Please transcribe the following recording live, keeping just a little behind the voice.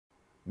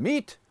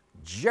Meet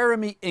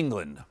Jeremy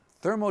England,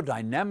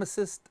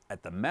 thermodynamicist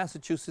at the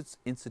Massachusetts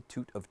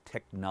Institute of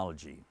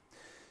Technology.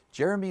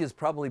 Jeremy is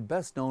probably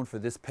best known for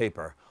this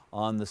paper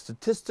on the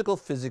statistical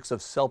physics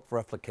of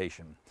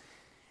self-replication.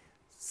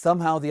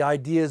 Somehow the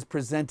idea is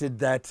presented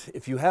that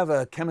if you have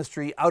a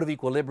chemistry out of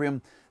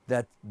equilibrium,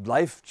 that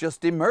life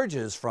just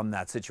emerges from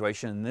that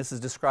situation, and this is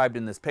described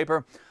in this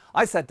paper.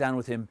 I sat down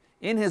with him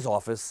in his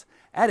office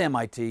at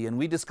MIT, and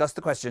we discussed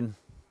the question,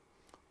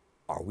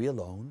 are we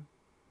alone?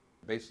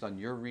 Based on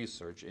your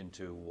research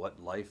into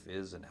what life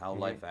is and how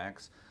life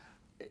acts,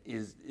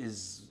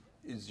 is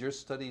your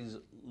studies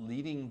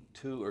leading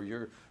to, or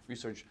your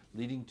research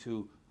leading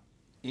to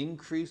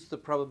increase the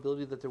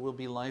probability that there will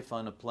be life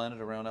on a planet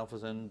around Alpha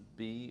Centauri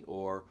b,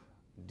 or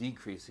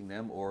decreasing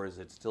them, or is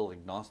it still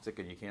agnostic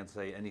and you can't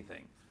say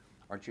anything?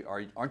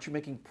 Aren't you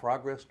making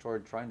progress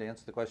toward trying to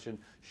answer the question,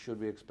 should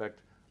we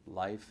expect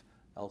life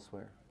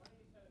elsewhere?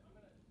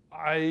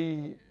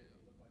 I,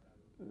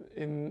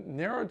 in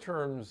narrow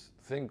terms,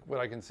 think what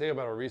I can say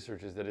about our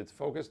research is that it's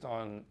focused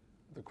on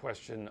the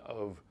question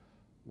of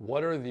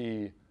what are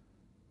the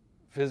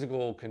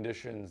physical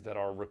conditions that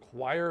are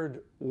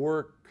required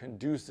or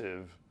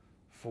conducive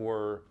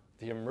for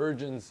the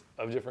emergence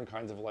of different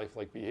kinds of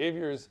lifelike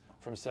behaviors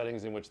from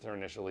settings in which they're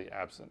initially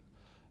absent.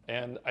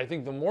 And I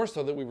think the more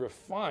so that we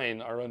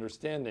refine our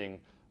understanding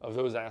of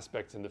those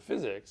aspects in the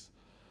physics,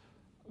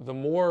 the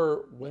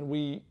more when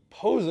we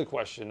pose a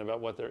question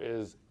about what there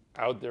is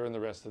out there in the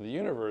rest of the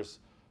universe,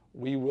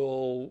 we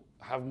will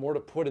have more to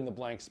put in the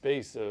blank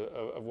space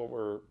of what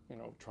we're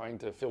trying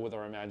to fill with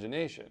our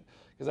imagination.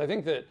 Because I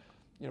think that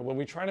when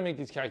we try to make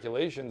these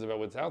calculations about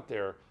what's out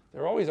there,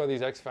 there always are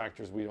these X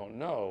factors we don't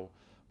know.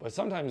 But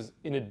sometimes,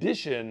 in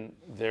addition,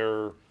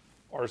 there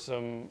are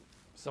some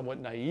somewhat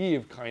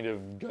naive kind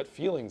of gut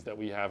feelings that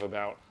we have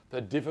about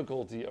the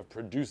difficulty of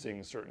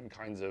producing certain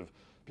kinds of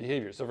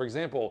behavior. So for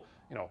example,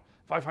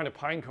 if I find a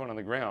pine cone on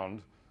the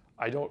ground,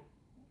 I don't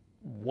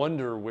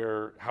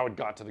wonder how it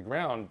got to the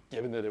ground,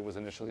 given that it was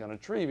initially on a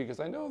tree, because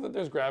I know that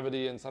there's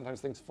gravity and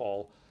sometimes things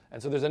fall.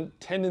 And so there's a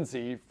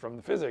tendency from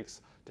the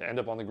physics to end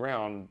up on the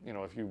ground,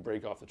 if you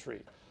break off the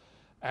tree.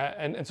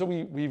 And so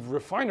we've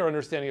refined our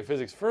understanding of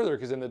physics further,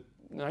 because in the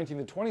 19th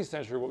and 20th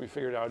century, what we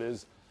figured out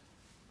is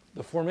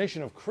the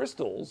formation of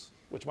crystals,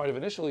 which might have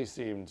initially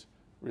seemed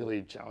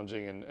really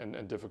challenging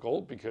and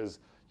difficult because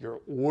you're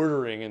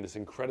ordering in this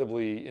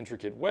incredibly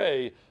intricate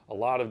way a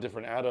lot of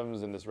different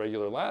atoms in this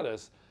regular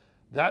lattice,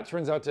 that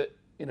turns out to,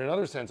 in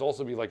another sense,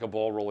 also be like a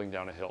ball rolling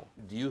down a hill.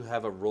 Do you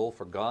have a role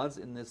for gods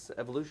in this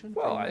evolution?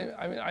 Well,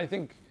 I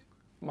think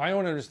my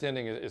own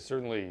understanding is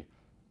certainly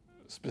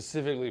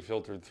specifically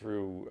filtered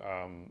through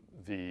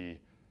the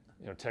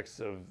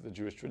texts of the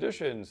Jewish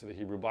tradition, so the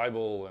Hebrew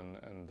Bible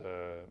and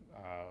the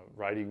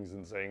writings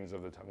and sayings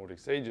of the Talmudic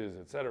sages,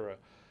 etc.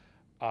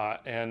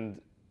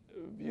 And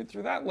viewed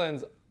through that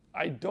lens,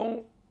 I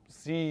don't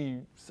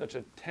see such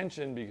a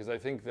tension, because I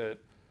think that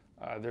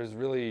there's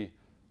really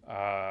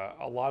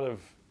a lot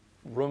of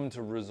room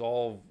to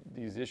resolve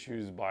these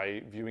issues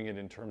by viewing it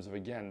in terms of,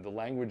 again, the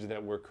language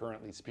that we're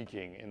currently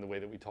speaking in the way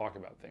that we talk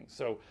about things.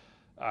 So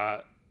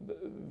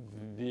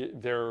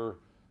there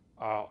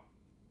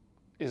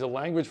is a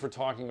language for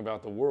talking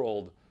about the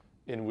world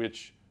in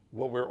which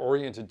what we're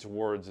oriented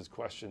towards is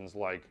questions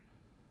like,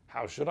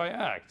 how should I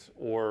act?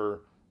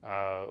 Or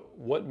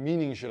what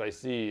meaning should I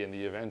see in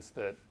the events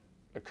that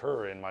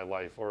occur in my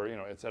life? Or,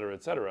 et cetera,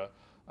 et cetera.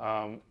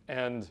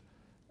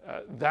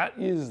 That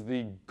is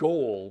the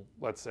goal,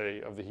 let's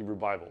say, of the Hebrew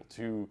Bible,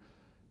 to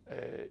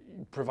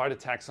provide a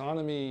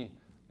taxonomy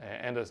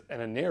and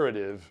a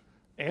narrative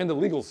and a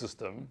legal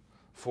system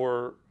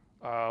for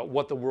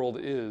what the world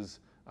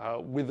is,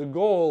 with the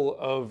goal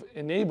of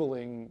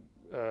enabling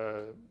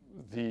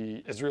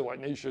the Israelite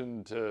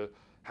nation to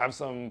have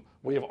some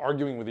way of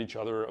arguing with each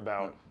other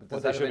about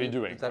what they should be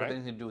doing. Does that have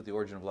anything to do with the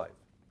origin of life?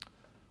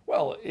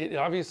 Well, it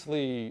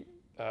obviously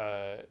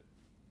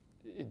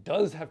it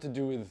does have to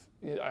do with,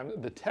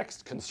 the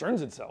text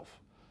concerns itself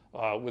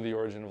with the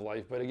origin of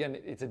life, but again,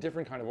 it's a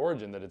different kind of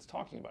origin that it's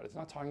talking about. It's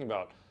not talking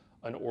about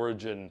an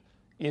origin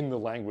in the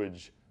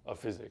language of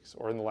physics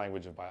or in the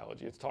language of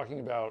biology. It's talking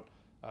about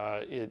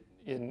it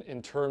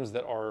in terms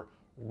that are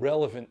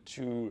relevant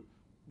to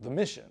the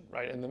mission,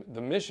 right? And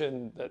the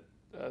mission that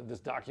this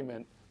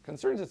document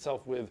concerns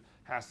itself with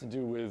has to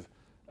do with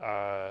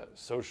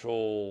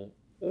social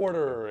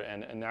order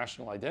and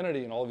national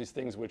identity and all of these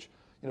things, which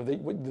the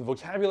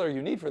vocabulary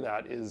you need for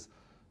that is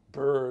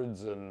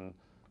birds and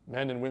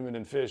men and women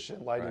and fish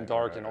and light and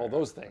dark and all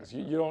those things.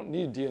 You don't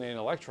need DNA and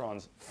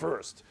electrons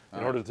first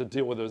in order to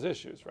deal with those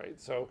issues, right?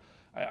 So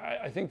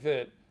I think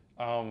that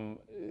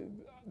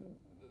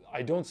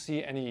I don't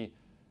see any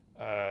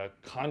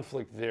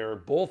conflict there,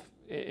 both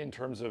in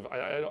terms of,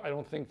 I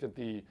don't think that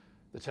the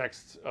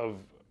texts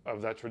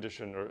of that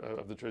tradition, or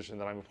of the tradition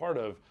that I'm a part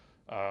of,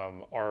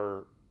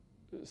 are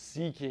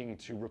seeking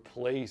to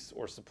replace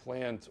or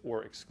supplant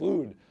or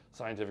exclude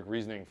scientific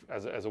reasoning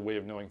as a way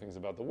of knowing things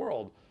about the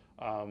world.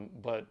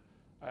 But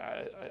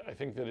I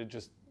think that it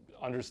just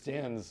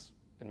understands,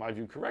 in my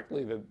view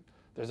correctly, that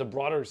there's a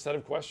broader set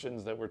of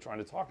questions that we're trying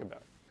to talk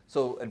about.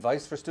 So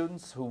advice for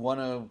students who want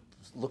to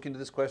look into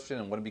this question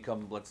and want to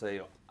become, let's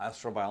say,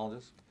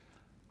 astrobiologists?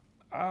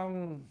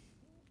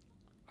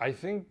 I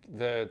think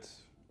that,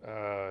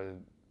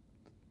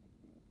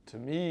 to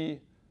me,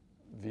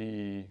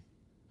 the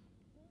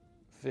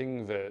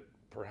thing that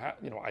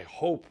perhaps, I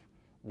hope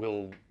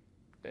will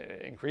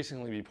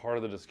increasingly be part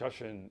of the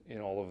discussion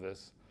in all of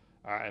this,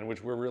 and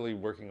which we're really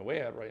working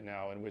away at right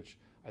now, and which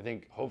I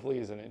think hopefully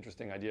is an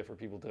interesting idea for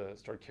people to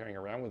start carrying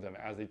around with them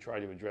as they try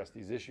to address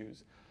these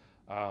issues,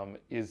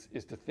 is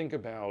to think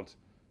about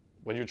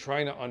when you're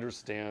trying to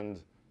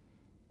understand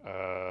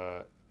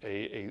a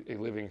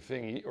living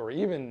thing, or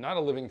even not a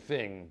living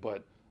thing,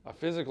 but a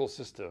physical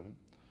system,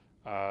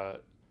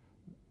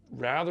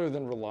 rather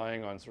than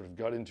relying on sort of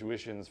gut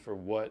intuitions for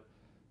what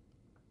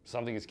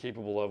something is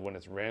capable of when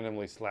it's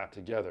randomly slapped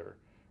together,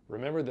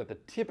 remember that the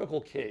typical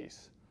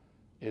case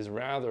is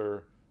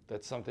rather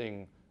that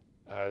something,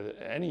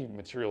 any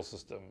material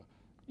system,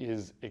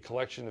 is a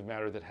collection of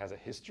matter that has a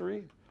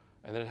history,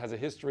 and that it has a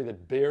history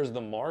that bears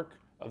the mark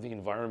of the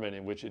environment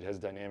in which it has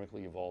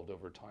dynamically evolved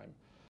over time.